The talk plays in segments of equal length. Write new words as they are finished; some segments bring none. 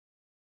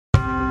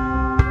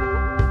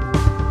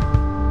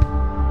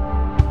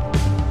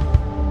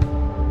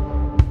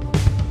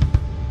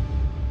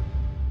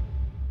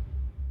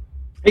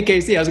Hey,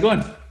 Casey, how's it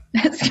going?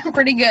 That's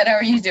pretty good. How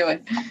are you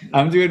doing?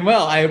 I'm doing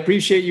well. I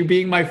appreciate you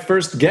being my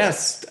first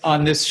guest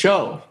on this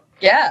show.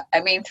 Yeah,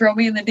 I mean, throw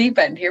me in the deep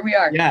end. Here we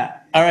are. Yeah.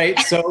 All right.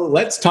 So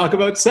let's talk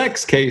about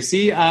sex,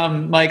 Casey.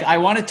 I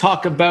want to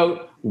talk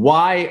about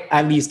why,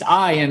 at least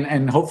I,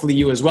 and hopefully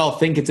you as well,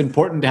 think it's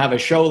important to have a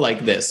show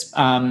like this,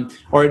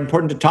 or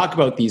important to talk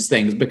about these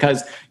things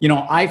because,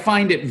 I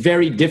find it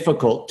very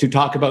difficult to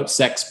talk about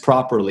sex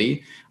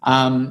properly.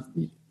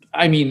 And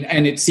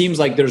it seems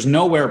like there's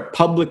nowhere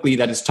publicly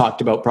that is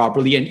talked about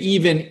properly. And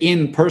even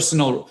in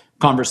personal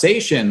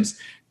conversations,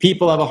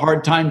 people have a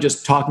hard time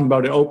just talking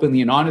about it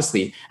openly and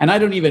honestly. And I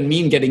don't even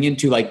mean getting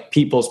into like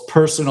people's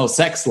personal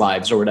sex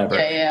lives or whatever,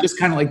 just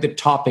kind of like the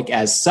topic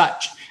as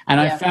such. And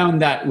I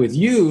found that with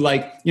you,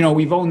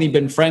 we've only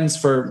been friends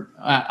for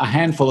a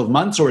handful of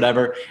months or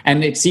whatever.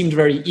 And it seemed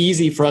very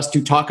easy for us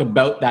to talk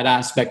about that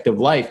aspect of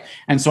life.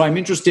 And so I'm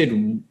interested,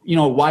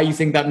 why you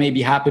think that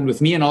maybe happened with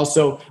me. And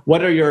also,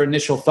 what are your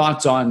initial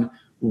thoughts on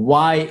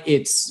why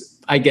it's,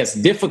 I guess,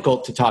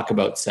 difficult to talk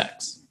about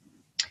sex?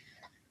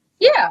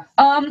 Yeah.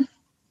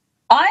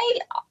 I've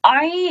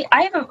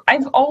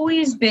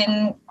always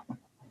been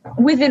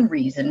within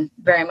reason,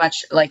 very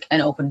much like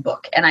an open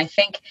book. And I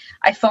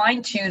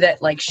find too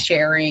that like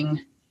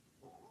sharing,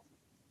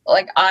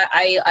 like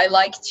I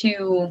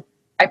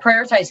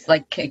prioritize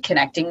like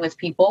connecting with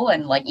people,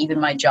 and like even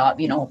my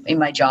job, in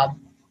my job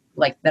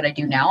like that I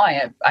do now,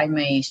 I'm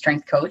a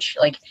strength coach.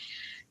 Like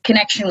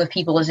connection with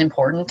people is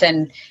important,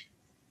 and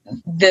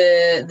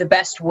the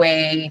best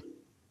way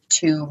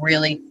to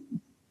really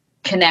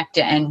connect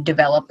and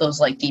develop those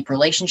like deep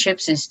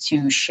relationships is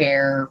to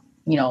share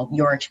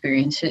your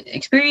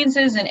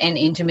experiences and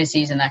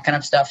intimacies and that kind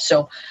of stuff.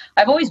 So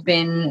I've always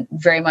been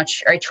very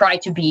much, or I try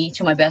to be,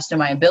 to my best of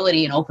my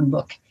ability, an open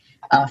book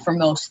for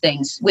most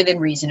things within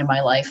reason in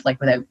my life,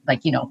 like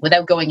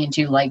without going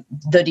into like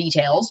the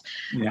details.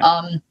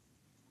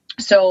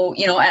 So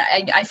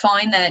I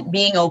find that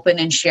being open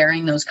and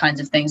sharing those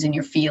kinds of things and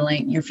your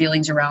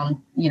feelings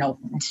around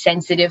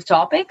sensitive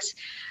topics,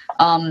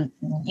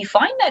 you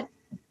find that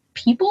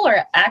people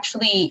are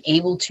actually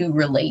able to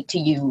relate to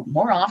you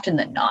more often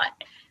than not.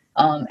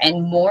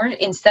 And more,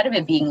 instead of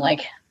it being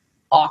like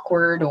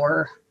awkward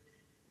or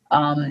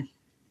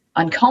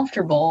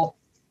uncomfortable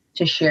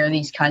to share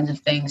these kinds of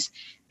things,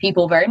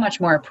 people very much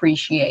more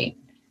appreciate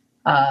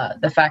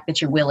the fact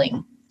that you're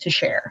willing to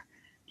share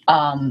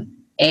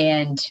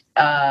and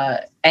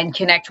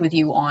connect with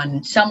you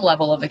on some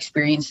level of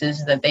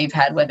experiences that they've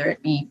had, whether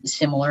it be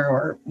similar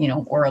or,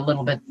 or a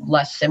little bit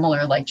less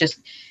similar, like just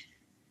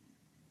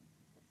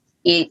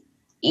I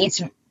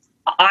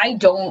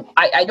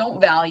don't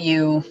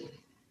value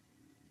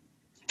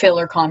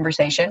filler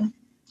conversation.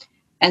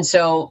 And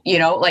so,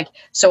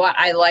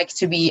 I like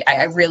to be,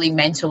 I really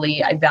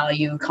mentally, I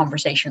value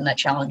conversation that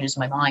challenges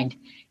my mind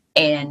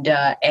and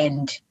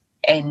kind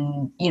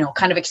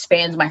of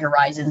expands my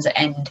horizons.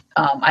 And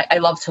I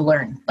love to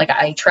learn. Like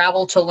I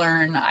travel to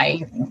learn.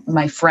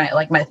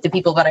 The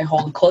people that I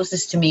hold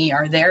closest to me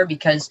are there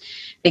because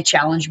they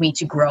challenge me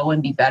to grow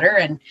and be better.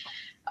 And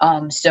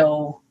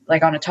so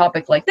like on a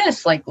topic like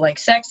this, like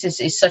sex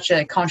is such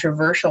a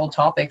controversial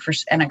topic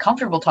and a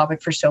comfortable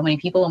topic for so many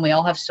people. And we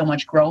all have so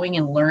much growing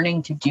and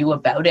learning to do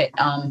about it.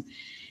 And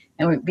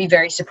we'd be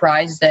very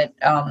surprised at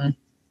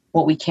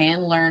what we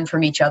can learn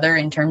from each other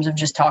in terms of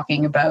just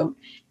talking about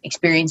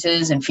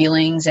experiences and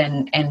feelings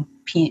and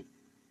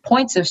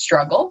points of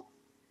struggle.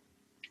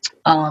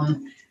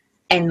 And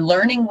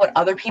learning what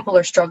other people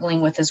are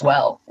struggling with as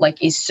well,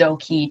 like is so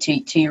key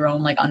to your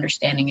own like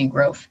understanding and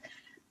growth.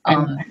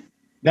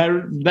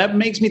 That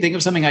makes me think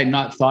of something I'd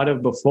not thought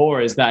of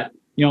before, is that,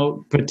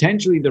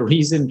 potentially the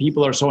reason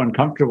people are so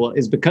uncomfortable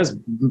is because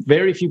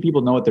very few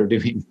people know what they're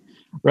doing,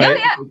 right?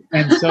 Yeah.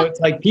 And so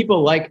it's like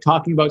people like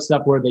talking about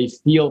stuff where they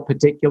feel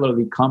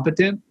particularly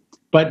competent,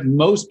 but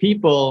most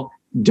people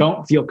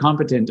don't feel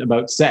competent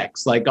about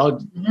sex.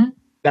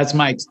 That's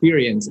my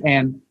experience.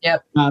 And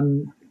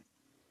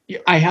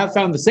I have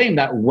found the same,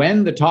 that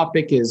when the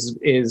topic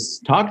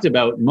is talked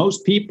about,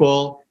 most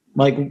people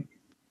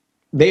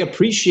they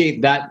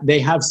appreciate that they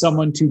have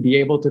someone to be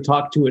able to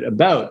talk to it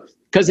about,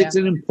 because it's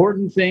an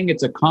important thing.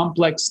 It's a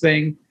complex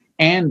thing,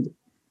 and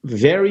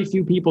very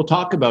few people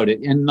talk about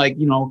it. And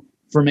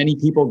for many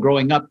people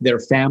growing up, their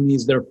family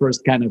is their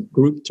first kind of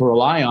group to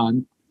rely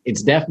on.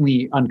 It's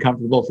definitely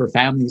uncomfortable for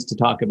families to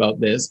talk about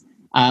this.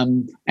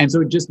 And so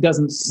it just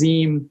doesn't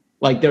seem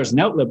like there's an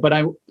outlet.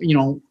 But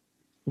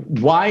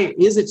why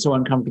is it so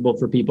uncomfortable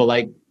for people?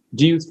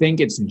 Do you think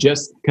it's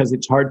just because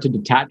it's hard to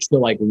detach the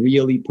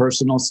really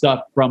personal stuff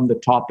from the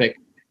topic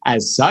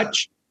as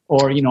such?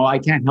 Or, I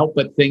can't help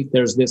but think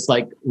there's this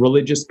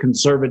religious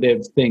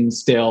conservative thing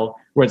still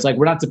where it's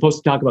we're not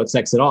supposed to talk about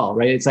sex at all,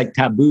 right? It's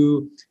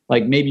taboo,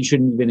 maybe you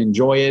shouldn't even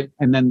enjoy it.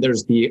 And then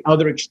there's the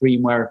other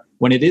extreme where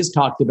when it is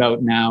talked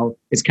about now,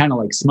 it's kind of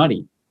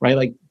smutty,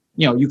 right?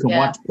 You can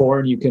watch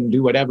porn, you can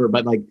do whatever,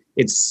 but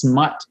it's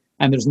smut.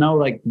 And there's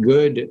no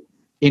good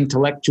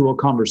intellectual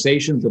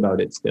conversations about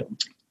it still.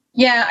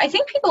 Yeah, I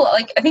think people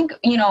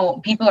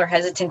people are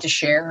hesitant to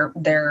share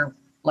their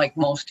like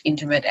most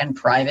intimate and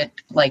private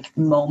like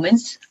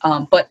moments.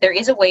 But there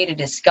is a way to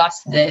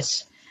discuss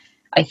this.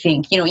 I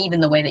think, even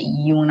the way that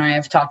you and I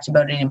have talked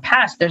about it in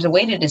past, there's a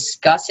way to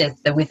discuss it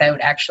that without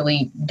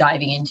actually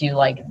diving into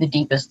like the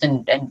deepest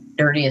and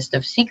dirtiest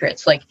of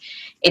secrets. Like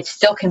it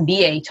still can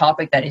be a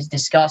topic that is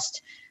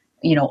discussed,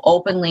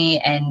 openly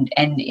and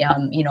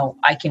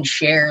I can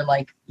share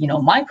like,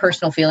 my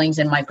personal feelings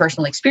and my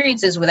personal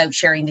experiences without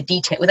sharing the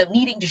detail, without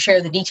needing to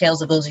share the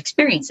details of those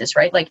experiences.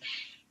 Right. Like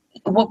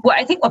what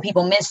I think what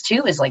people miss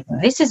too is like,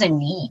 this is a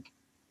need.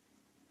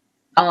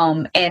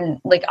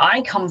 And like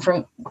I come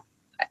from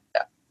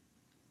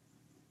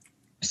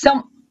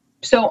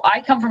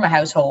a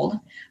household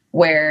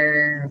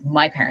where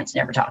my parents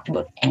never talked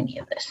about any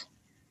of this.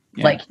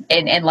 Yeah. Like,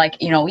 and like,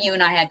 you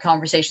and I had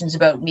conversations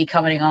about me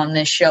coming on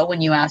this show when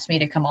you asked me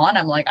to come on.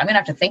 I'm like, I'm going to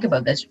have to think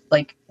about this,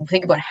 like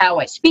think about how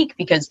I speak,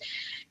 because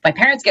my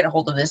parents get a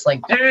hold of this, like,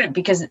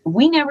 because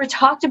we never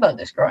talked about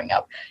this growing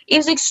up. It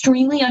was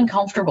extremely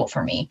uncomfortable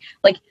for me.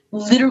 Like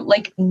literally,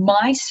 like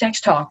my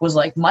sex talk was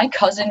like, my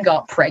cousin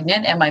got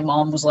pregnant and my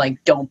mom was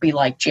like, don't be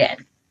like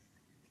Jen.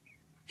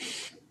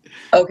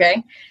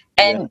 Okay.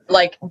 And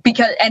like,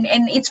 because, and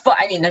it's fun.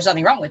 I mean, there's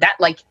nothing wrong with that.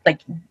 Like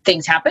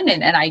things happen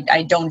and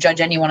I don't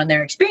judge anyone on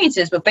their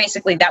experiences, but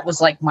basically that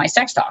was like my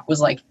sex talk was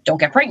like, don't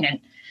get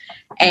pregnant.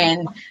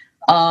 And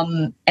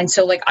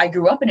so like, I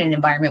grew up in an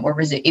environment where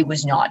it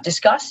was not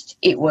discussed.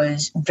 It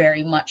was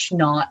very much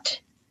not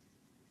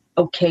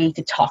okay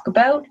to talk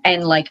about.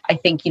 And like, I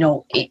think,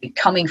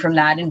 coming from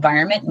that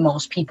environment,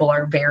 most people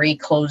are very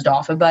closed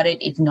off about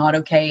it. It's not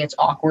okay. It's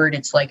awkward.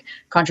 It's like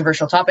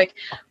controversial topic.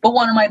 But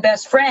one of my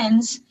best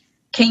friends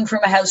came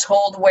from a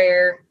household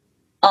where,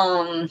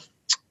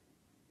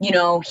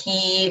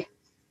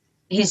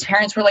 his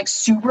parents were like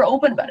super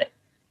open about it.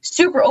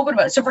 So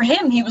for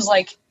him, he was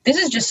like, this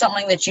is just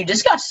something that you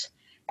discuss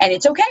and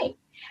it's okay.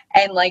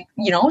 And like,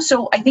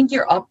 so I think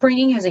your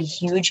upbringing has a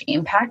huge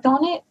impact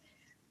on it.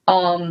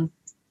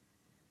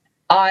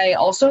 I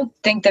also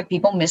think that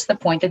people miss the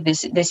point that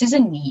this is a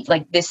need.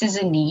 Like this is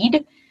a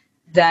need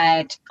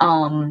that,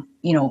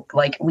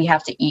 like we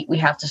have to eat, we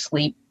have to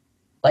sleep.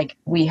 Like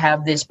we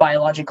have this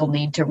biological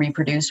need to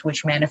reproduce,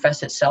 which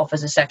manifests itself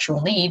as a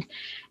sexual need.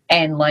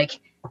 And like,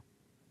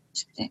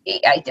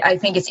 I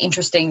think it's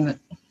interesting.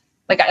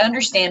 Like I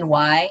understand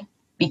why,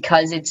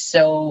 because it's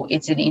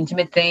an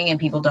intimate thing and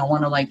people don't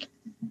want to like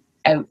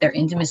out their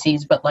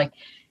intimacies, but like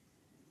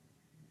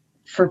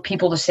for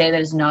people to say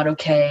that is not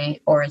okay,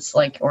 or it's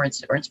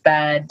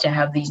bad to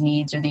have these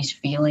needs or these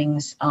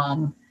feelings,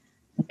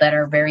 that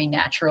are very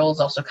natural is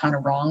also kind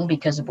of wrong,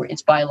 because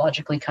it's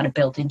biologically kind of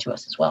built into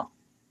us as well.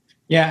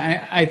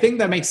 Yeah, I think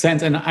that makes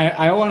sense. And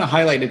I want to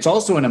highlight, it's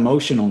also an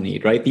emotional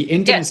need, right? The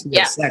intimacy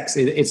of sex,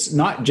 it's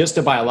not just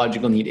a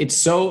biological need. It's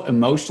so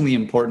emotionally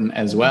important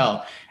as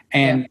well.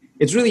 And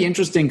it's really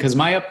interesting because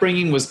my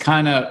upbringing was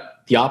kind of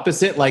the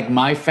opposite. Like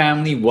my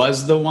family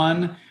was the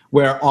one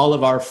where all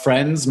of our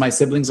friends, my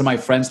siblings and my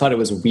friends, thought it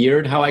was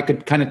weird how I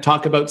could kind of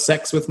talk about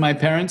sex with my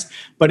parents.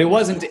 But it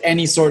wasn't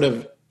any sort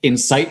of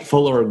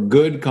insightful or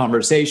good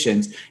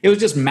conversations. It was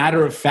just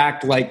matter of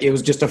fact, like it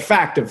was just a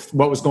fact of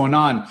what was going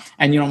on.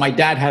 And, my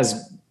dad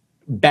has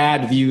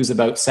bad views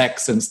about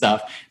sex and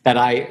stuff that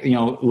I,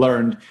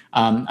 learned,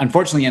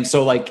 unfortunately. And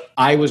so like,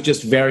 I was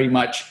just very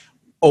much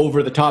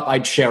over the top.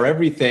 I'd share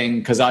everything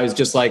because I was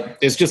just like,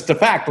 it's just a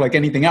fact like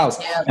anything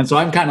else. Yeah. And so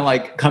I'm kind of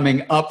like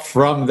coming up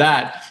from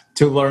that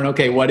to learn,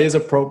 okay, what is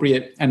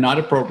appropriate and not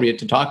appropriate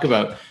to talk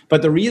about.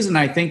 But the reason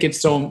I think it's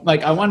so,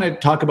 like, I want to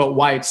talk about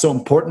why it's so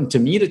important to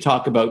me to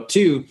talk about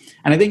too.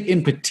 And I think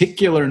in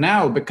particular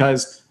now,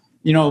 because,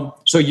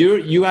 so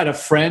you had a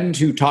friend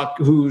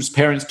whose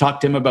parents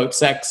talked to him about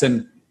sex,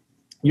 and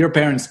your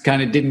parents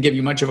kind of didn't give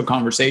you much of a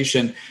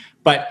conversation.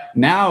 But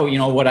now,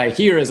 what I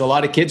hear is a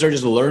lot of kids are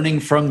just learning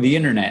from the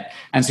internet.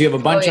 And so you have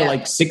a bunch of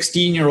like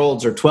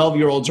 16-year-olds or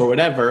 12-year-olds or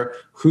whatever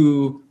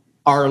who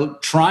are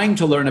trying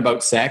to learn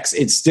about sex.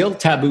 It's still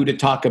taboo to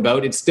talk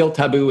about. It's still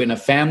taboo in a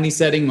family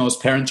setting.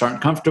 Most parents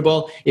aren't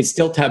comfortable. It's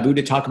still taboo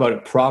to talk about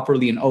it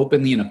properly and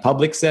openly in a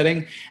public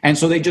setting. And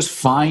so they just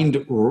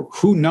find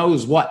who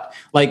knows what.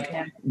 Like,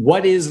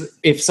 what is,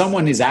 if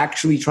someone is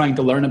actually trying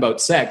to learn about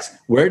sex,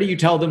 where do you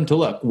tell them to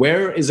look?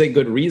 Where is a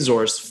good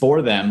resource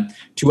for them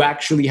to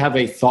actually have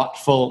a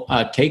thoughtful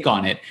take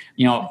on it?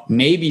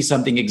 Maybe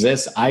something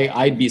exists.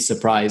 I'd be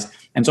surprised.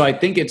 And so I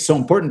think it's so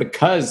important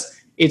because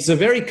it's a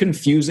very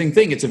confusing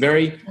thing. It's a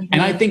very,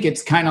 and I think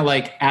it's kind of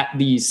like at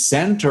the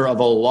center of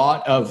a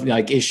lot of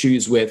like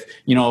issues with,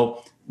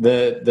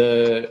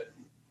 the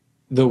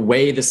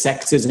way the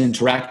sexes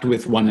interact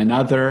with one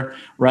another,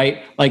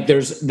 right? Like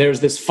there's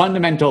this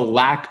fundamental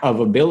lack of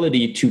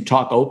ability to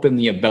talk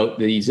openly about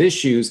these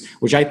issues,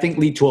 which I think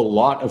lead to a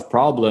lot of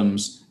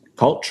problems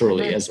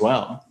culturally as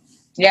well.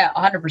 Yeah,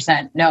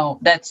 100%. No,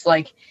 that's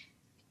like,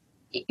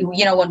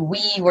 when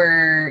we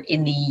were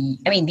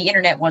the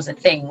internet was a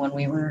thing when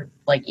we were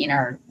like in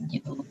our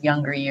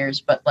younger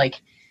years, but like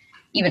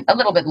even a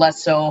little bit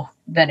less so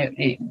than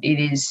it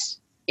is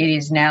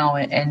now.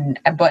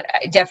 But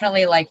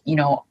definitely like,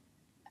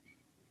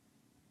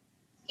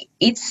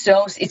 it's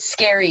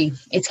scary,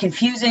 it's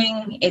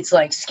confusing, it's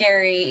like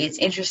scary, it's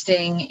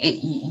interesting,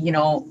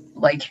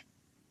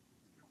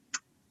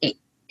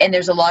 and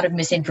there's a lot of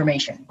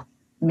misinformation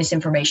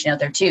out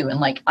there too. And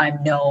like,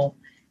 I'm no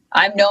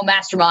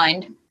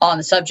mastermind on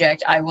the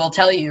subject, I will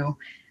tell you,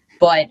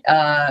 but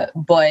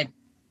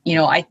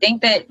I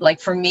think that, like,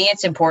 for me,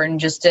 it's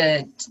important just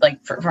to,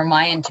 like, for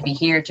my end to be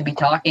here, to be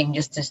talking,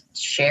 just to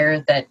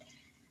share that,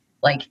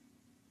 like,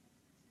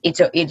 it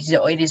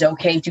is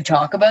okay to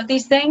talk about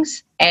these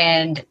things.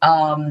 And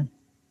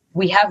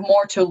we have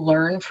more to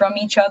learn from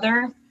each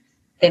other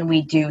than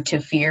we do to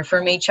fear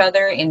from each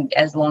other,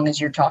 as long as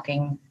you're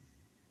talking,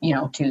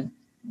 to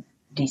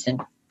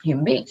decent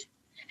human beings.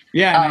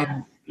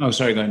 Yeah.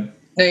 Sorry, go ahead.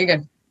 No, you're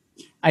good.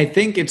 I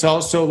think it's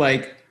also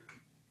like,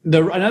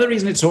 another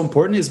reason it's so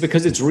important is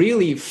because it's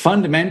really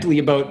fundamentally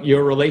about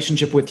your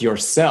relationship with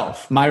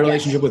yourself, my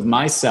relationship with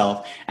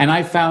myself. And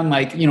I found,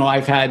 like,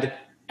 I've had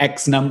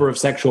X number of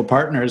sexual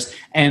partners,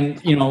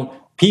 and,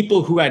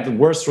 people who had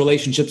worse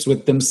relationships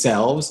with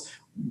themselves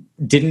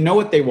didn't know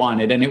what they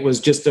wanted. And it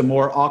was just a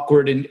more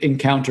awkward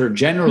encounter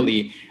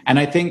generally. And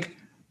I think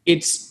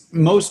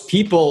most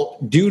people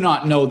do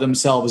not know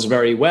themselves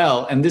very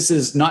well. And this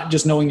is not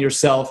just knowing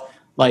yourself,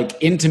 like,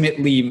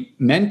 intimately,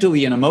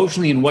 mentally and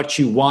emotionally, and what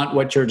you want,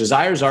 what your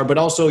desires are, but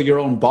also your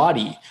own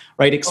body,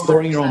 right?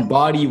 Exploring 100%. Your own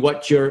body,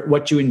 what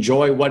you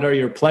enjoy, what are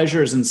your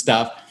pleasures and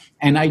stuff.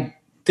 And I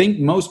think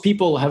most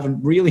people have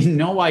really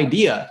no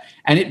idea,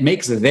 and it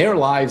makes their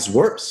lives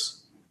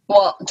worse.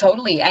 Well,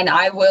 totally. And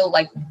I will,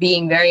 like,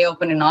 being very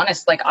open and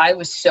honest, like, I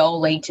was so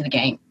late to the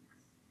game.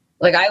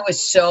 Like, I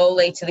was so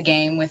late to the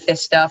game with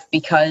this stuff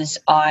because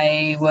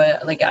I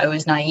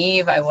was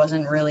naive. I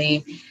wasn't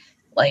really,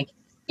 like,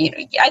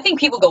 I think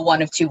people go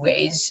one of two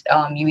ways.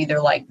 You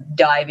either, like,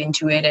 dive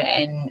into it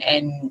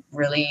and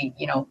really,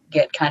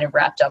 get kind of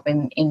wrapped up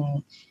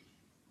in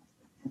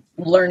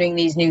learning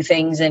these new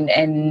things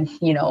and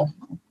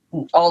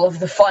all of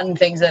the fun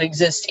things that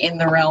exist in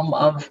the realm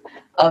of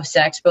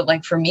sex. But,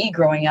 like, for me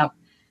growing up,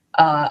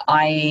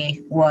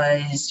 I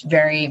was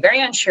very, very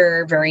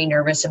unsure, very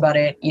nervous about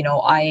it.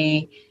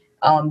 I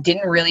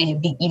didn't really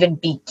even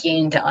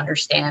begin to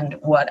understand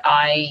what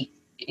I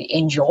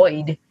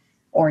enjoyed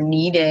or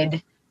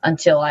needed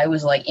until I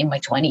was, like, in my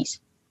 20s.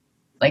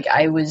 Like,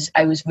 I was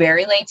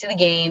very late to the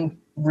game,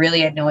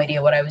 really had no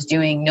idea what I was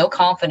doing, no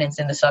confidence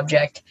in the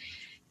subject,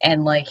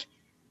 and, like,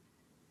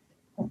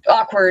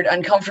 awkward,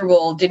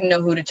 uncomfortable, didn't know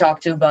who to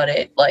talk to about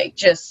it. Like,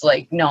 just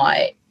like, no,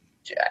 I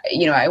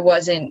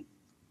wasn't,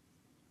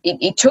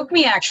 it took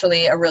me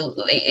actually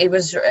it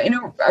was in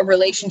a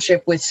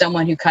relationship with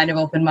someone who kind of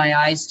opened my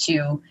eyes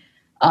to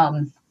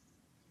a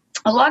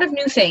lot of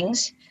new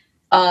things,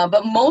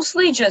 but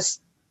mostly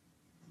just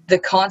the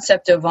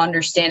concept of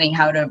understanding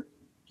how to,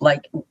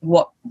 like,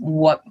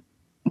 what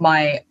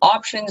my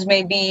options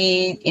may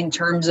be in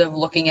terms of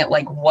looking at,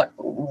 like, what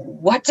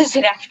does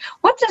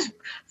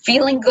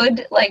feeling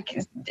good, like,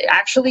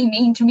 actually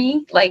mean to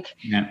me? Like,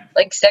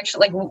 like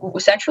sexually,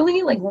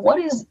 like, what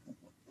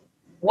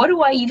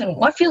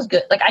feels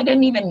good? Like, I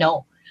didn't even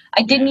know.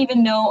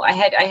 I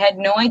had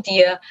no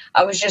idea.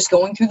 I was just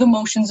going through the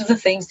motions of the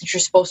things that you're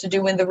supposed to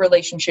do in the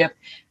relationship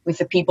with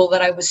the people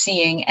that I was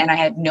seeing, and I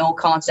had no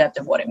concept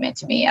of what it meant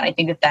to me. And I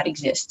think that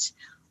it's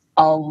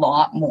a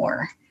lot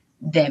more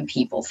than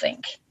people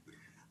think.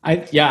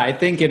 I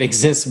think it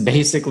exists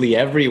basically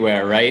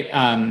everywhere, right?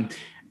 And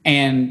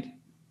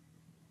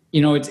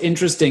it's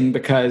interesting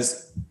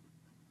because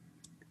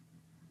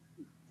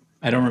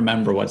I don't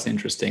remember what's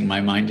interesting.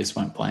 My mind just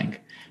went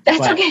blank.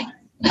 That's okay.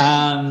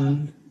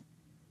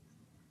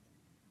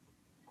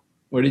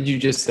 What did you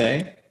just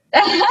say?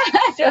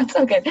 It's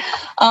okay.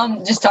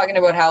 Just talking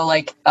about how,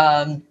 like,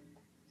 I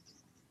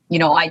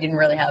didn't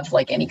really have,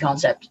 like, any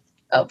concept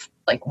of,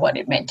 like, what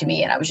it meant to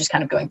me, and I was just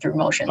kind of going through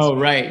motions. Oh,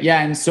 right.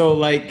 Yeah. And so,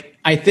 like,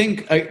 I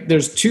think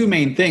there's two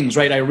main things,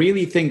 right? I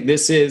really think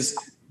this is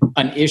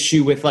an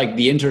issue with, like,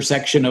 the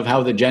intersection of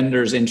how the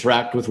genders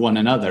interact with one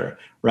another,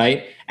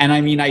 right? And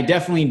I mean, I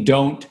definitely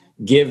don't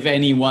give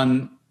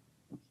anyone,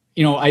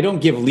 I don't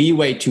give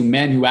leeway to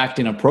men who act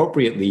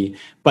inappropriately,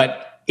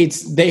 but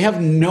they have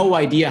no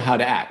idea how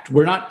to act.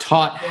 We're not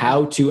taught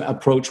how to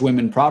approach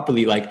women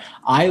properly. Like,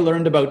 I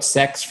learned about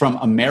sex from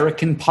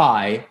American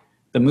Pie,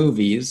 the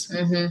movies,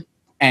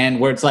 and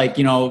where it's like,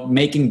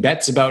 making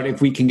bets about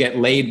if we can get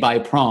laid by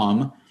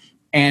prom,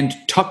 and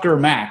Tucker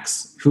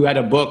Max, who had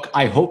a book,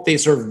 I Hope They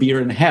Serve Beer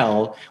in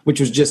Hell, which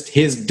was just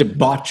his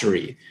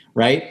debauchery,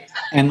 right?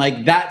 And,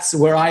 like, that's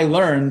where I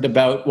learned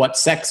about what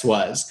sex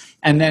was.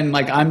 And then,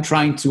 like, I'm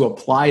trying to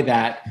apply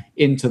that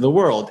into the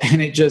world,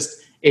 and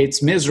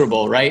it's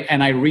miserable, right?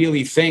 And I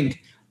really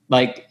think,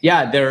 like,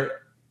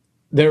 there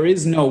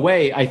is no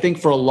way. I think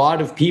for a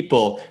lot of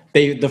people,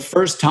 the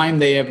first time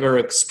they ever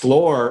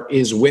explore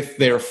is with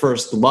their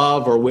first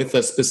love or with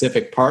a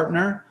specific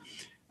partner.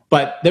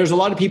 But there's a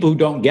lot of people who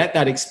don't get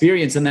that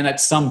experience. And then at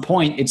some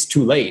point, it's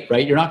too late,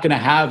 right? You're not going to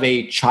have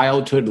a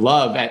childhood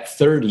love at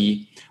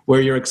 30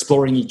 where you're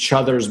exploring each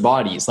other's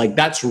bodies. Like,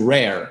 that's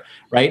rare,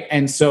 right?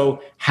 And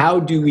so how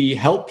do we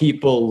help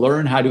people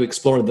learn how to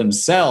explore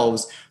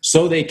themselves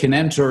so they can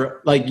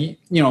enter, like, you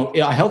know,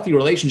 a healthy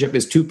relationship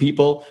is two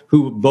people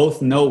who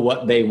both know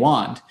what they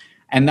want.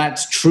 And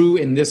that's true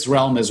in this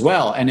realm as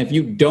well. And if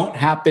you don't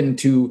happen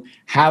to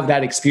have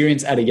that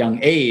experience at a young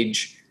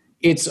age,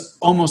 it's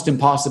almost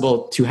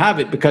impossible to have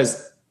it,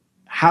 because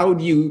how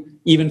do you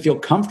even feel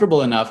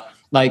comfortable enough?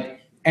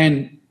 Like,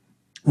 and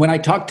when I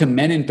talk to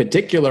men in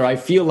particular, I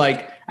feel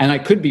like, and I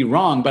could be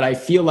wrong, but I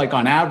feel like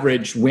on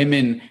average,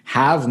 women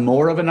have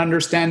more of an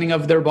understanding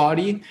of their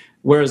body,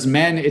 whereas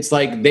men, it's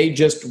like they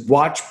just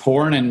watch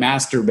porn and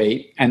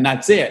masturbate and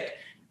that's it.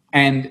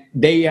 And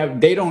they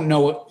don't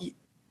know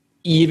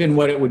even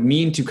what it would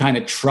mean to kind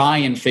of try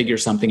and figure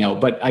something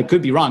out. But I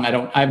could be wrong.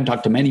 I haven't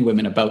talked to many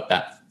women about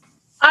that.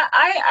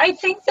 I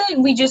think that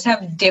we just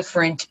have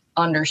different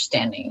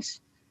understandings,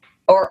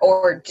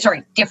 or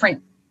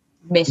different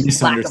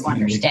lack of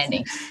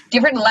understanding.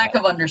 Different lack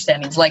of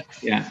understandings. Like,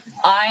 yeah.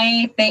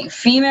 I think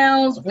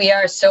females, we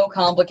are so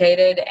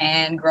complicated,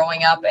 and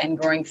growing up and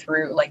going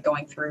through,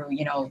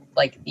 you know,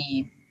 like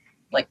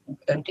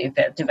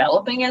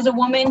developing as a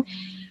woman,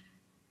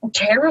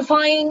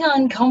 terrifying,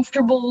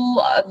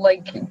 uncomfortable,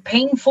 like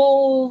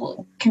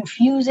painful,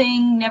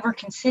 confusing, never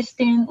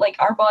consistent. Like,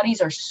 our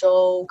bodies are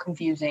so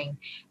confusing,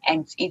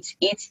 and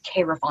it's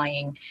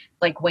terrifying.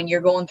 Like, when you're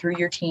going through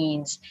your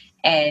teens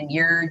and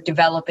you're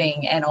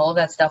developing and all of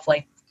that stuff,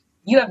 like,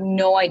 you have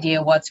no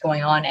idea what's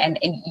going on. And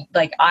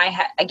like, I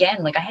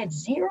had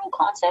zero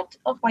concept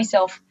of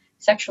myself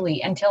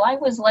sexually until I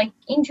was like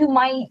into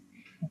my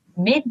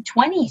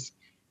mid-20s.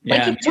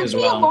 Like, it took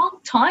me a long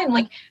time.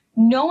 Like,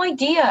 no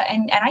idea.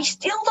 And I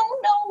still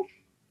don't know.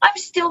 I'm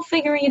still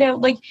figuring it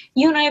out. Like,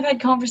 you and I have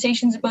had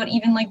conversations about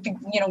even like the,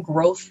 you know,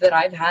 growth that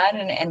I've had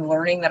and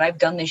learning that I've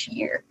done this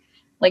year.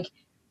 Like,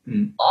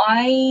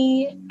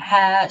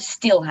 I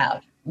still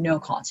have no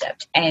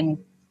concept. And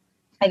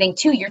I think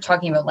too, you're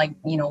talking about, like,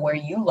 you know, where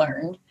you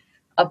learned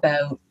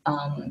about,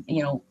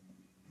 you know,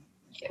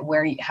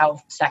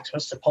 how sex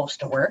was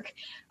supposed to work.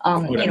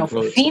 You know,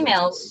 for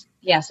females,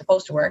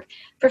 supposed to work.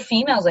 For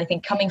females, I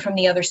think coming from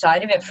the other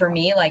side of it, for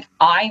me, like,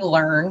 I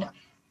learned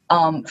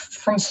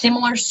from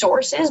similar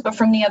sources, but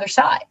from the other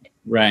side.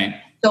 Right.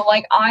 So,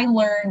 like, I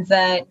learned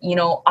that, you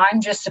know,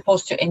 I'm just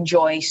supposed to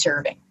enjoy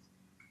serving.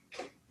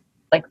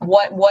 Like,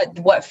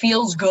 what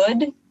feels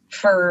good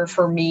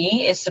for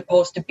me is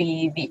supposed to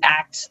be the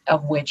acts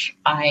of which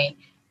I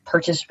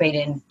participate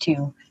in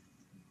to,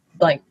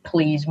 like,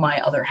 please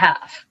my other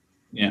half.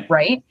 Yeah.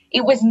 Right?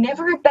 It was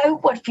never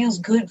about what feels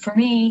good for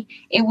me.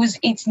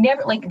 It's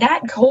never like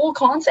that whole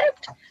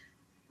concept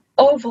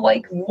of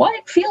like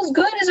what feels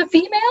good as a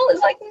female is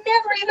like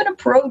never even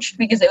approached,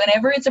 because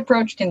whenever it's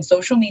approached in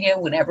social media,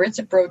 whenever it's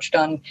approached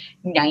on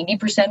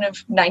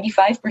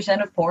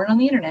 95% of porn on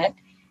the internet,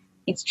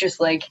 it's just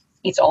like,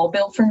 it's all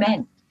built for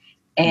men.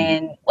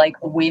 And like,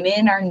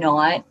 women are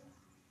not,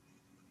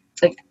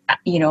 like,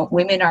 you know,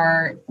 women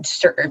are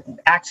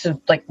acts of,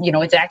 like, you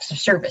know, it's acts of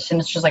service. And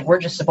it's just like, we're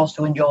just supposed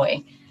to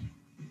enjoy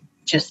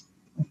just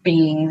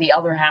being the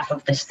other half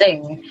of this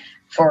thing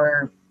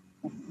for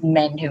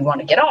men who want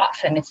to get off.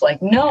 And it's like,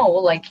 no,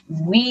 like,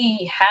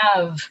 we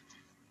have,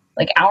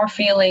 like, our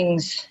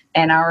feelings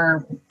and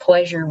our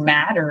pleasure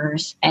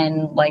matters.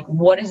 And like,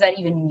 what does that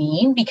even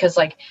mean? Because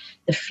like,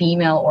 the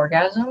female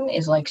orgasm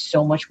is like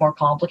so much more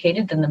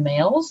complicated than the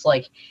males.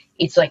 Like,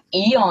 it's like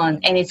eon,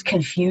 and it's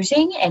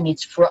confusing, and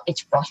it's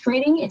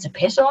frustrating. It's a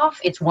piss off.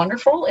 It's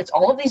wonderful. It's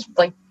all of these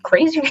like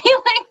crazy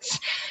feelings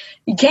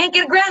you can't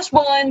get a grasp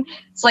on.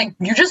 It's like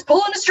you're just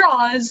pulling at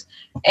straws,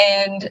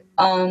 and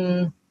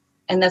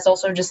that's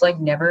also just like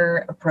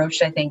never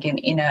approached, I think,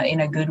 in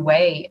a good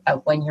way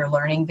when you're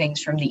learning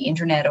things from the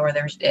internet. Or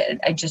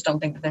I just don't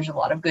think that there's a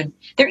lot of good.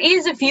 There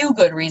is a few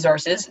good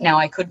resources. Now,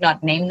 I could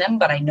not name them,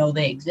 but I know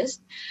they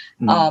exist.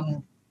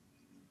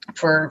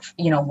 For,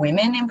 you know,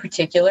 women in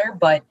particular,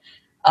 but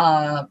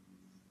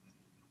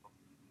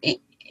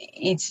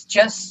it's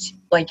just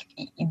like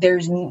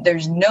there's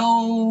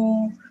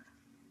no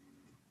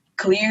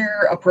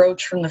clear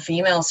approach from the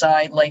female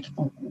side. Like,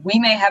 we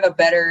may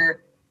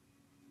better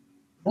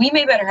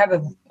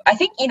have I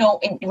think, you know,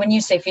 when you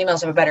say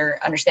females have a better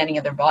understanding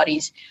of their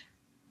bodies,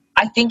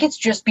 I think it's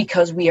just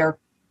because we are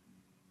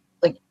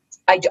like,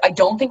 I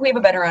don't think we have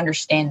a better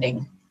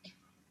understanding.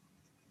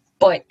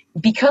 But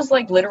because,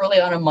 like,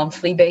 literally on a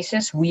monthly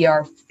basis, we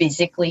are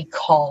physically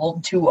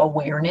called to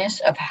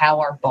awareness of how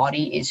our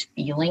body is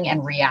feeling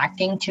and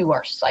reacting to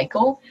our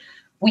cycle,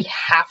 we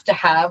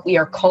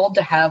are called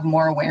to have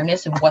more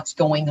awareness of what's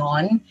going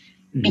on,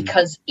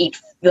 because it,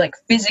 like,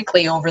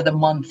 physically over the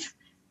month,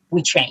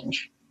 we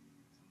change.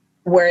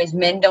 Whereas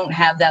men don't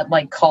have that,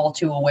 like, call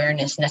to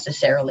awareness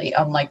necessarily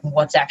on, like,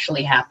 what's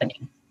actually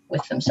happening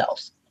with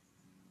themselves.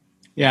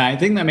 Yeah, I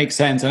think that makes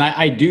sense. And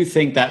I do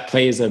think that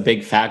plays a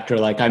big factor.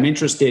 Like, I'm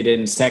interested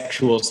in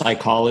sexual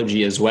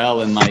psychology as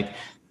well, and like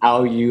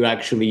how you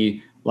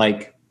actually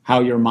like how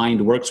your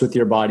mind works with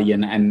your body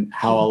and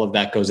how all of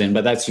that goes in.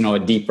 But that's, a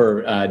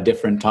deeper,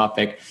 different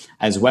topic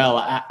as well.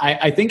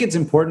 I think it's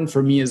important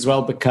for me as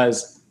well,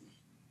 because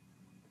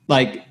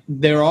like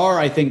there are,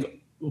 I think,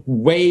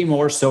 way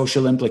more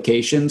social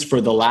implications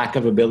for the lack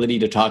of ability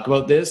to talk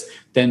about this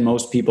than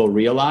most people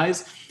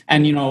realize.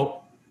 And,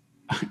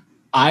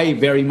 I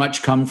very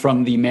much come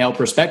from the male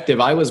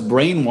perspective. I was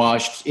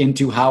brainwashed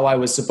into how I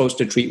was supposed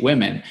to treat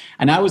women.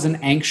 And I was an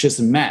anxious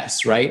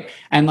mess, right?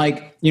 And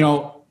like,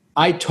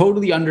 I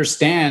totally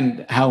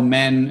understand how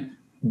men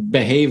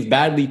behave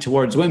badly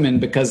towards women,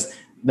 because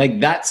like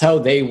that's how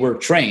they were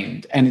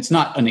trained. And it's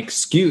not an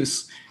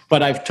excuse,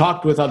 but I've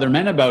talked with other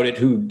men about it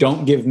who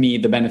don't give me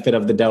the benefit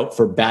of the doubt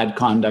for bad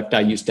conduct I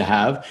used to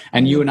have.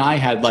 And you and I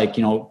had like,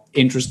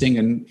 interesting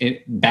and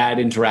bad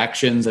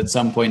interactions at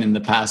some point in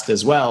the past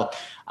as well.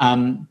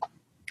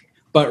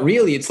 But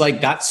really, it's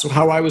like, that's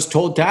how I was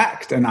told to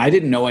act. And I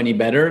didn't know any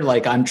better.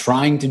 Like, I'm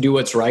trying to do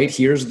what's right.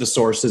 Here's the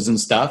sources and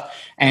stuff.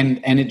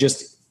 And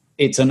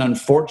it's an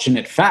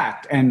unfortunate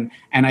fact. And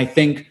I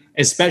think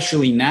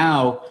especially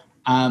now,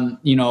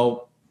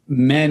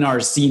 men are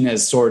seen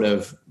as sort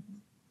of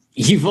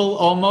evil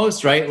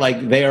almost, right?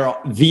 Like they're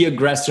the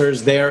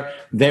aggressors, they're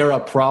a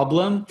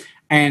problem.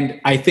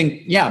 And I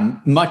think,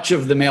 much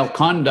of the male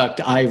conduct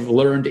I've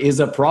learned is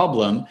a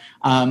problem.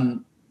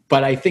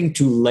 But I think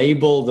to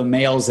label the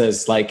males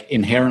as like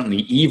inherently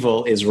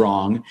evil is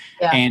wrong.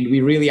 Yeah. And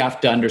we really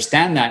have to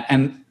understand that.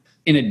 And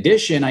in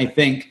addition, I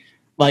think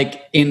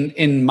like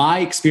in my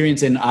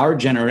experience in our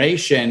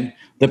generation,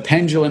 the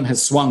pendulum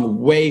has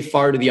swung way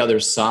far to the other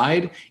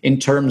side in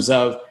terms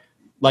of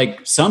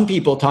like some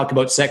people talk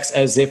about sex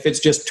as if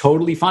it's just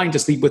totally fine to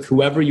sleep with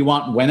whoever you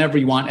want, whenever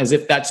you want, as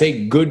if that's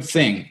a good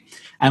thing.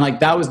 And like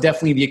that was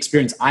definitely the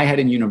experience I had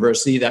in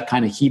university, that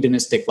kind of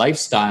hedonistic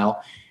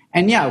lifestyle.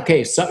 And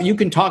so you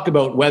can talk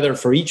about whether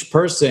for each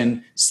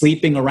person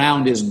sleeping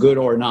around is good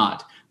or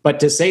not. But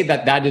to say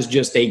that that is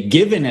just a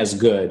given as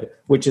good,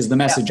 which is the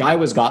message I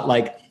got,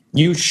 like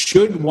you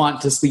should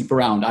want to sleep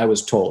around, I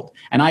was told.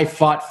 And I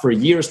fought for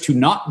years to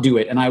not do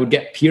it. And I would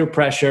get peer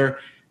pressure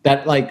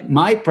that like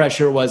my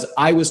pressure was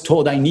I was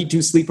told I need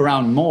to sleep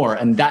around more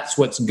and that's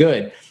what's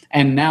good.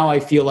 And now I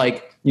feel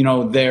like,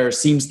 there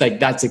seems like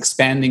that's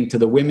expanding to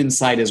the women's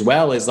side as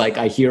well. Is like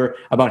I hear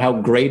about how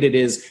great it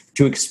is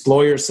to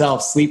explore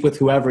yourself, sleep with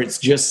whoever. It's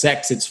just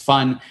sex. It's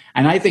fun.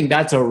 And I think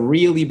that's a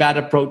really bad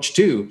approach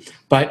too.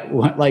 But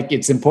like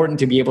it's important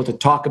to be able to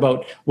talk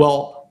about,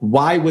 well,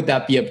 why would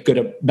that be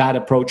a bad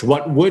approach?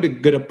 What would a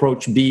good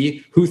approach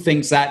be? Who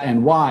thinks that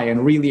and why?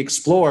 And really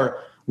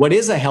explore what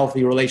is a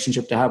healthy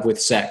relationship to have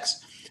with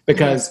sex.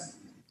 Because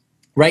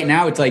right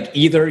now it's like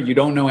either you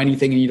don't know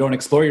anything and you don't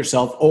explore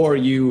yourself, or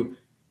you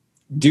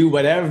do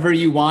whatever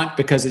you want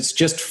because it's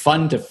just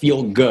fun to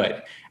feel good.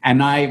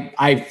 And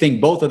I think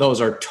both of those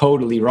are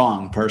totally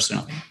wrong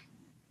personally.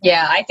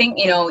 Yeah, I think,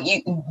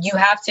 you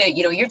have to,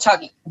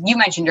 you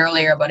mentioned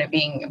earlier about it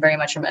being very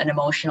much an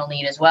emotional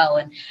need as well.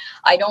 And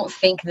I don't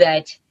think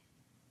that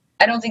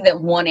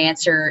one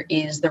answer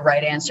is the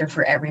right answer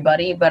for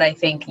everybody, but I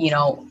think,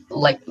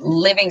 like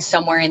living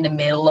somewhere in the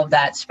middle of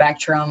that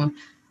spectrum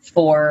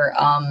for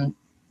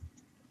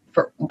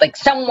like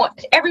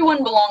somewhat,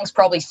 everyone belongs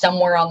probably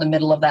somewhere on the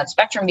middle of that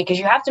spectrum, because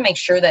you have to make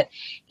sure that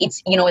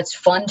it's, it's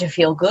fun to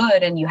feel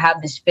good and you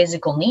have this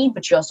physical need,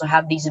 but you also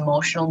have these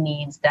emotional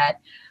needs that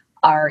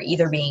are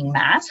either being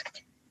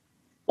masked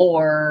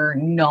or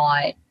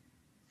not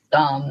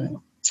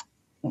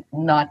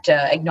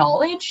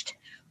acknowledged,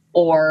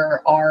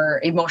 or are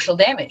emotional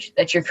damage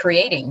that you're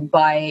creating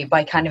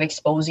by kind of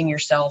exposing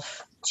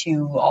yourself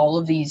to all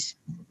of these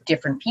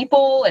different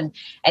people and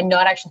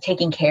not actually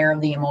taking care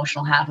of the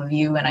emotional half of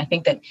you. And I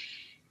think that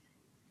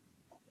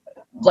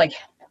like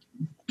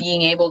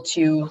being able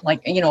to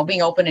like,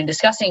 being open and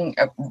discussing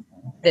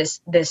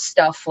this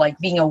stuff, like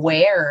being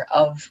aware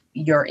of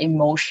your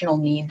emotional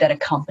need that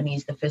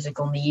accompanies the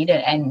physical need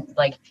and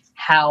like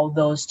how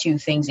those two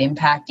things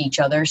impact each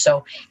other.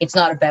 So it's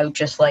not about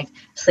just like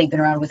sleeping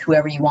around with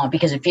whoever you want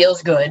because it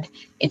feels good.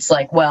 It's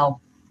like,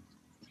 well,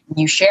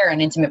 you share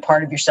an intimate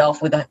part of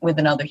yourself with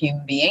another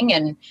human being,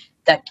 and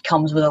that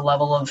comes with a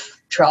level of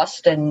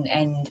trust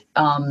and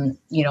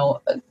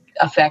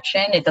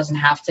affection. It doesn't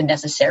have to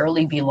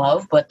necessarily be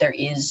love, but there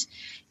is,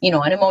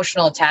 an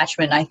emotional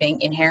attachment, I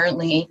think,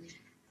 inherently.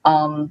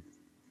 And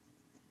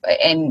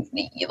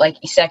like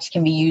sex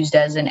can be used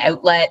as an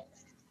outlet.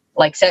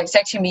 Like sex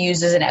can be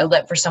used as an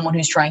outlet for someone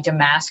who's trying to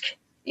mask,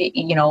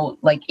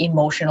 like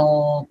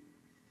emotional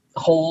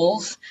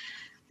holes,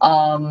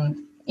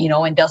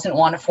 and doesn't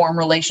want to form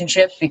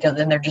relationships because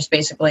then they're just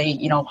basically,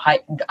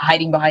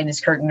 hiding behind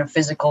this curtain of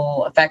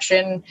physical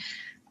affection.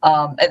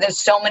 There's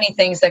so many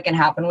things that can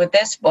happen with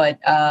this, but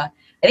I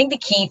think the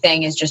key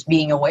thing is just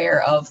being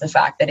aware of the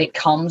fact that it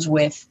comes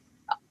with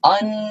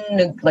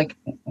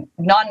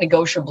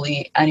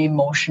non-negotiably an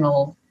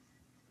emotional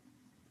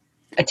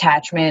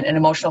attachment, an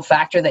emotional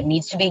factor that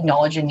needs to be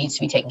acknowledged and needs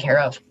to be taken care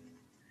of.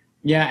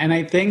 Yeah, and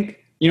I think,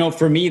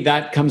 for me,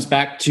 that comes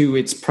back to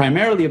it's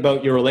primarily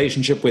about your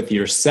relationship with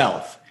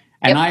yourself.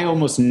 And I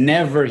almost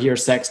never hear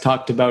sex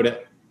talked about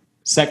it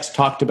sex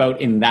talked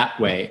about in that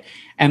way.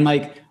 And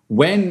like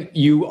when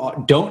you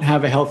don't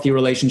have a healthy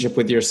relationship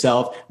with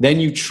yourself, then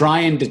you try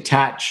and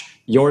detach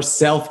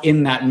yourself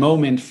in that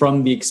moment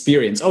from the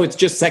experience. Oh, it's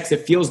just sex,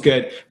 it feels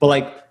good. But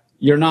like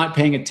you're not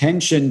paying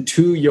attention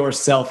to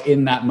yourself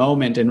in that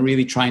moment and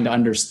really trying to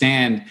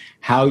understand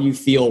how you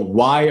feel.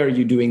 Why are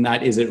you doing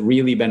that? Is it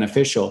really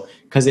beneficial?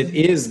 Because it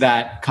is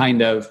that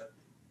kind of,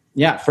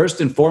 yeah,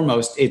 first and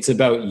foremost, it's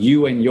about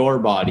you and your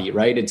body,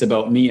 right? It's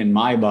about me and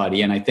my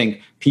body. And I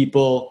think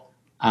people,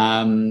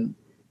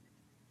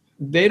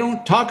 they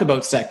don't talk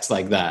about sex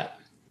like that.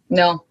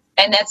 No.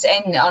 And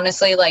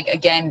honestly, like,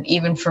 again,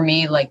 even for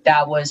me, like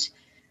that was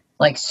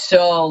like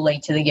so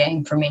late to the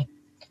game for me.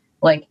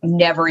 Like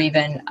never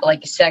even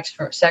like sex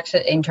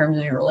in terms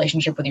of your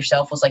relationship with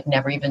yourself was like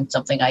never even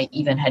something I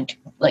even had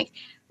like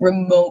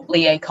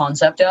remotely a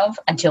concept of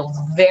until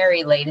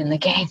very late in the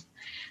game.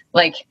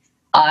 Like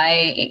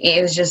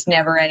it was just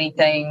never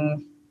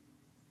anything.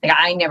 Like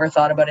I never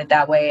thought about it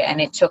that way. And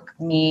it took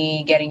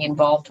me getting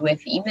involved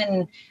with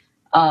even,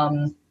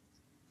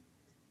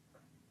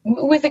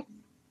 with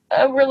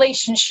a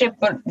relationship,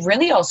 but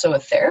really also a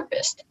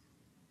therapist.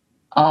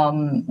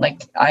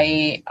 Like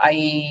I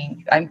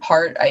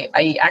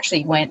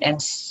actually went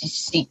and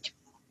sought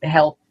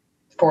help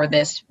for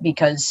this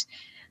because,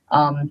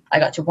 I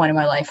got to a point in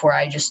my life where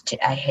I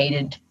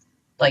hated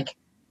like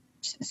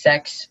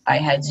sex. I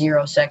had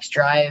zero sex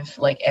drive,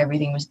 like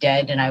everything was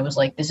dead. And I was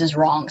like, this is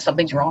wrong.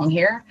 Something's wrong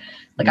here.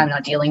 Like I'm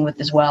not dealing with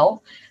this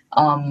well.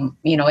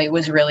 It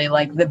was really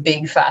like the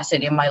big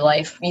facet in my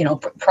life,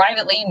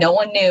 privately, no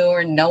one knew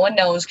or no one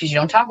knows because you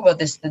don't talk about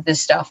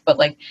this stuff. But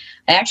like,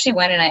 I actually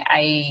went and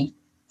I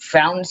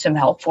found some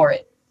help for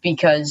it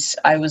because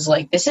I was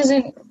like, this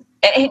isn't,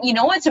 and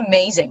what's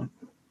amazing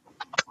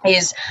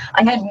is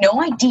I had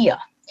no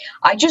idea.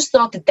 I just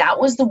thought that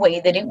was the way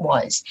that it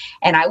was.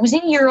 And I was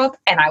in Europe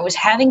and I was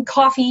having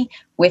coffee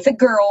with a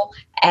girl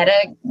at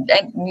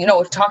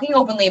talking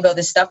openly about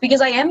this stuff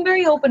because I am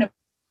very open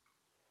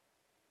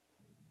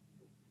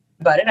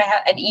about it.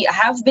 I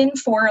have been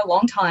for a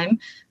long time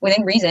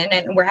within reason.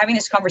 And we're having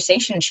this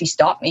conversation and she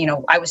stopped me.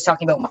 I was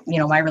talking about,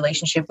 my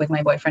relationship with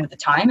my boyfriend at the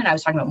time. And I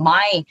was talking about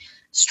my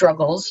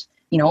struggles,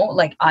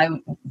 like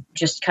I'm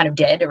just kind of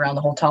dead around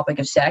the whole topic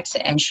of sex.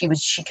 And she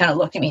kind of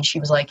looked at me and she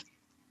was like,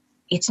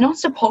 it's not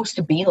supposed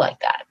to be like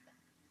that.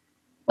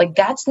 Like,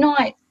 that's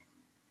not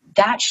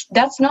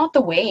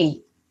the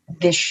way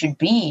this should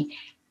be.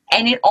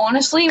 And it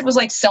honestly, it was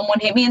like someone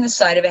hit me in the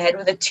side of the head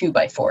with a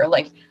 2x4.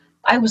 Like,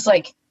 I was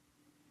like,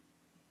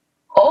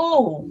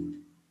 oh,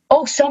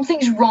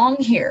 something's wrong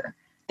here.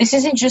 This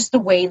isn't just the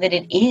way that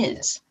it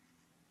is.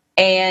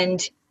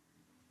 And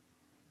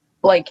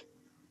like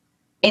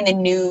in the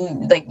new,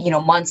 like,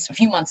 a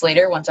few months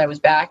later, once I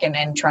was back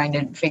and trying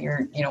to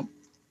figure,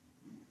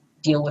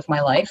 deal with my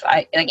life,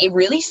 it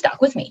really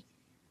stuck with me.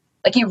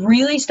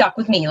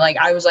 Like,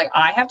 I was like,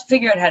 I have to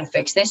figure out how to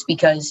fix this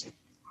because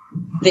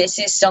this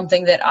is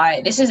something that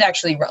this is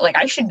actually like,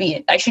 I should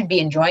be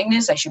enjoying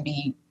this. I should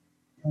be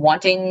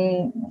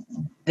wanting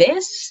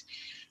this.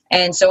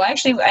 And so I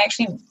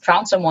actually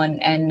found someone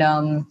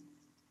and,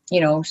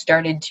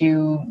 started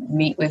to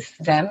meet with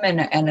them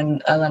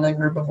and another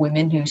group of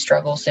women who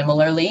struggle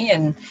similarly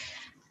and,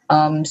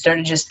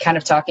 started just kind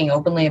of talking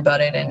openly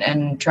about it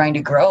and trying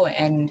to grow.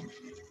 And,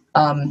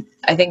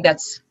 I think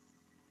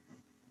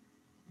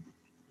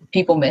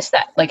people miss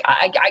that. Like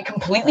I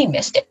completely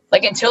missed it.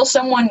 Like until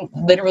someone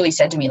literally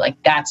said to me,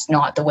 like, that's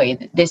not the way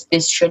that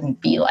this shouldn't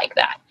be like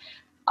that.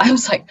 I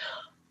was like,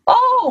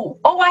 oh,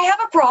 I have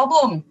a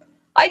problem.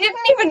 I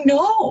didn't even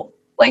know.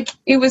 Like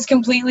it was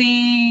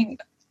completely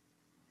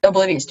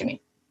oblivious to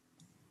me.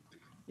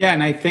 Yeah.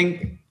 And I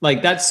think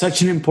like, that's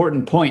such an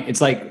important point.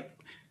 It's like,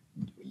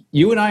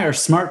 you and I are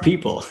smart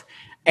people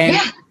and,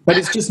 yeah. But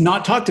it's just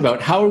not talked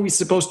about. How are we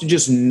supposed to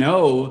just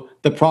know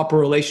the proper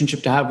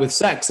relationship to have with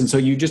sex? And so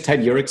you just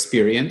had your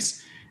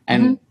experience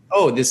and,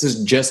 this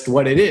is just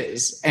what it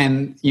is.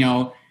 And,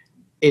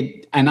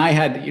 and I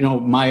had,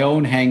 my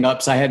own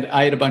hangups. I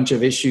had a bunch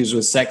of issues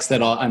with sex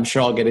that I'm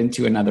sure I'll get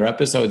into in other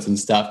episodes and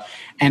stuff.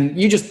 And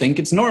you just think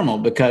it's normal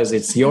because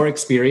it's your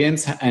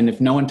experience. And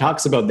if no one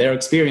talks about their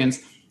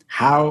experience,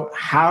 how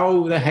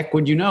the heck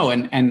would you know?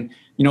 And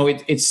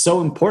it's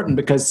so important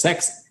because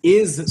sex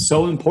is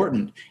so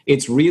important.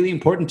 It's really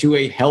important to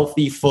a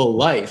healthy, full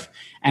life.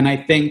 And I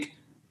think,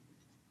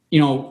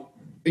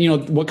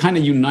 what kind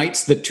of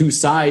unites the two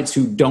sides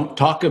who don't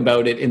talk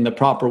about it in the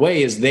proper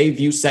way is they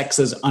view sex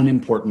as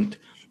unimportant.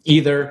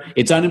 Either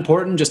it's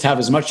unimportant, just have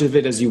as much of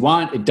it as you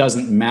want. It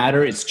doesn't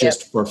matter. It's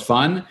just for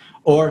fun.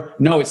 Or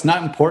no, it's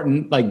not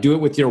important. Like do it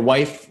with your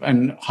wife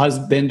and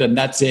husband and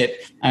that's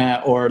it.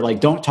 Or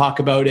like, don't talk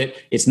about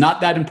it. It's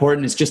not that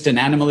important. It's just an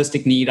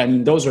animalistic need. I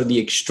mean, those are the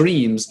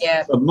extremes.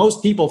 Yeah. But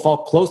most people fall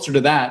closer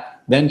to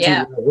that than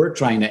to what we're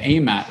trying to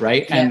aim at.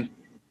 Right. Yeah.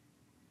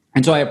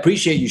 And so I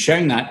appreciate you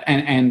sharing that.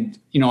 And,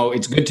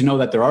 it's good to know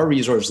that there are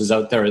resources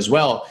out there as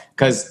well,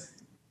 because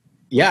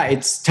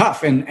it's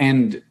tough.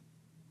 And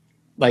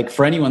like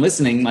for anyone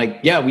listening, like,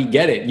 yeah, we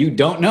get it. You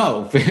don't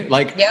know.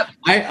 Like, yep.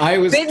 I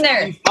was been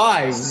there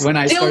 25 when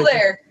I still started.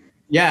 There.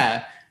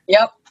 Yeah.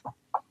 Yep.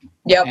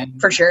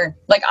 And, for sure.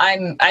 Like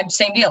I'm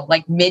same deal,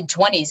 like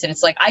mid-20s. And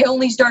it's like, I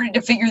only started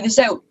to figure this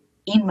out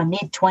in my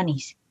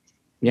mid-20s.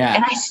 Yeah.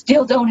 And I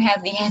still don't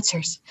have the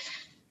answers.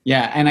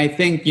 Yeah. And I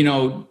think,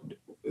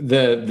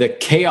 the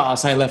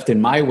chaos I left in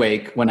my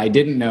wake when I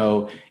didn't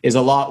know is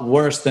a lot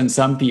worse than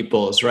some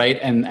people's, right?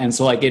 And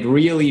so like it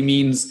really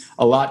means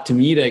a lot to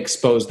me to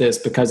expose this,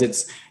 because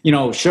it's,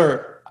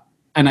 sure.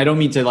 And I don't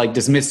mean to like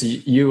dismiss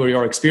you or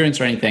your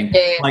experience or anything.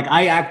 Yeah. Like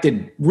I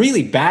acted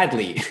really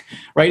badly,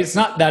 right? It's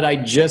not that I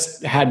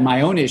just had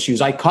my own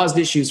issues. I caused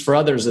issues for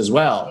others as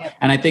well. Yep.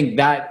 And I think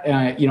that,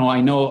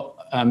 I know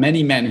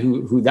many men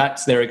who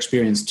that's their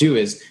experience too,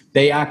 is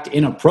they act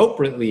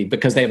inappropriately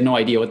because they have no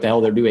idea what the hell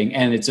they're doing.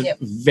 And it's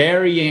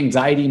very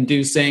anxiety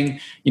inducing.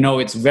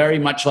 It's very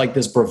much like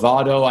this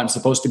bravado. I'm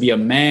supposed to be a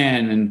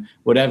man and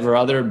whatever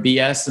other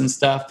BS and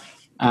stuff.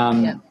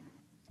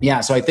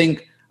 So I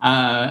think,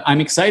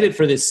 I'm excited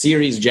for this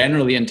series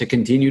generally and to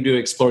continue to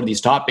explore these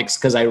topics,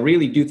 because I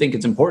really do think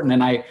it's important,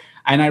 and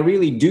I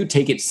really do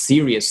take it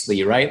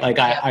seriously, right? Like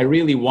I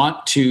really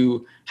want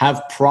to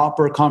have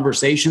proper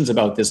conversations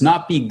about this,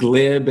 not be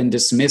glib and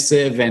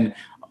dismissive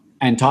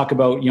and talk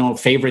about,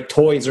 favorite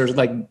toys or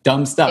like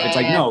dumb stuff. It's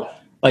like, no,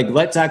 like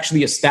let's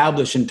actually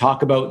establish and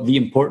talk about the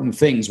important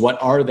things. What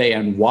are they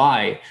and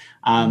why?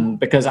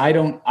 Because I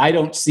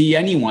don't see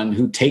anyone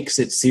who takes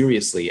it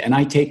seriously, and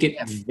I take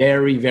it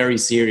very, very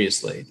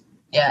seriously.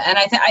 Yeah. And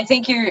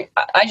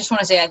I just want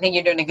to say, I think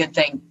you're doing a good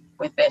thing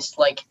with this.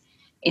 Like,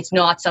 it's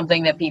not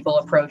something that people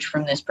approach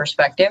from this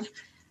perspective.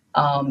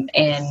 And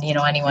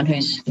anyone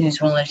who's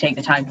willing to take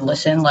the time to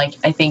listen, like,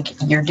 I think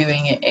you're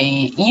doing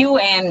you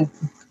and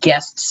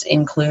guests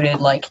included,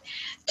 like,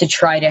 to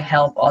try to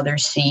help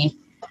others see,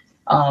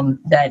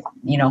 that,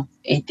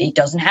 it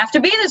doesn't have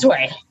to be this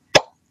way.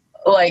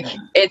 Like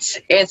it's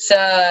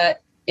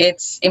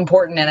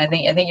important, and I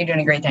think you're doing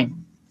a great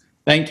thing.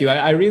 Thank you.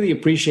 I really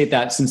appreciate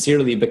that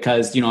sincerely,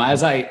 because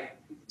as I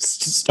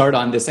start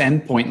on this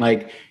endpoint,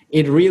 like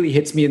it really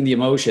hits me in the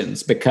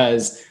emotions,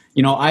 because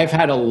I've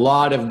had a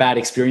lot of bad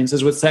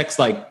experiences with sex,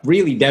 like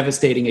really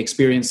devastating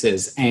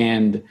experiences,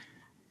 and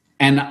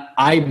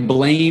I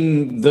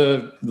blame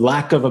the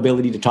lack of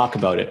ability to talk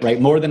about it,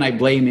 right? More than I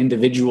blame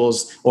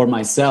individuals or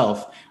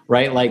myself.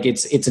 Right? Like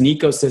it's an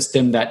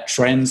ecosystem that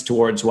trends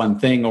towards one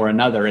thing or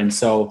another. And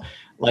so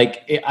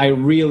like, I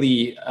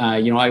really,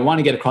 I want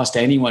to get across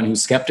to anyone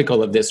who's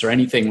skeptical of this or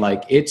anything,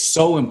 like it's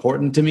so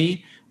important to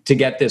me to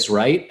get this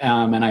right.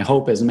 And I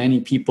hope as many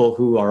people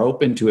who are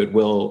open to it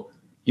will,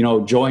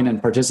 join and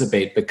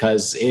participate,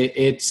 because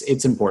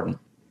it's important.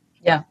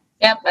 Yeah.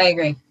 Yep. I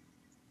agree.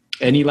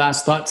 Any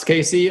last thoughts,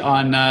 Casey,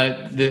 on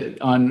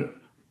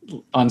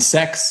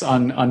sex,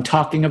 on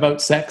talking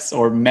about sex,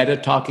 or meta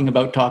talking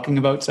about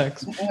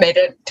sex?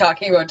 Meta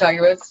talking about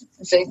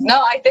sex.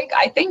 No, I think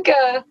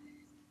that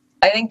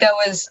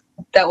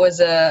was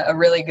a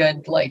really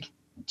good, like,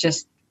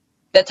 just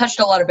that touched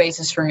a lot of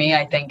bases for me,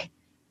 I think.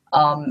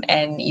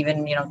 And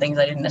even, things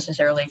I didn't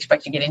necessarily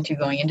expect to get into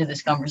going into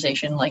this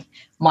conversation. Like,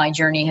 my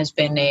journey has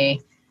been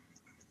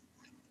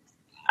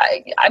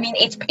I mean,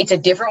 it's a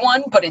different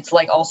one, but it's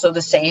like also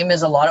the same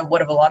as a lot of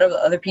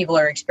other people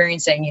are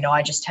experiencing.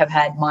 I just have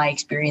had my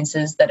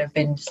experiences that have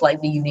been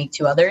slightly unique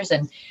to others.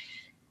 And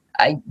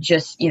I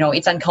just,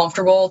 it's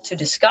uncomfortable to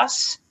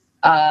discuss,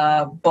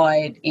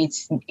 but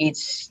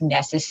it's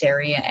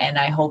necessary. And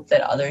I hope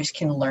that others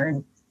can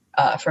learn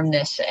from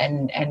this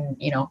and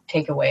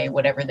take away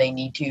whatever they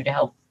need to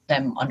help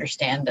them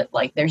understand that,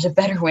 like, there's a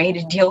better way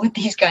to deal with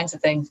these kinds of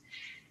things.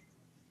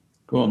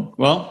 Cool.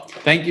 Well,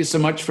 thank you so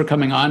much for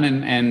coming on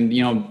and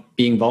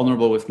being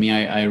vulnerable with me.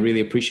 I really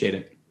appreciate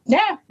it.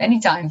 Yeah,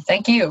 anytime.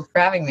 Thank you for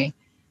having me.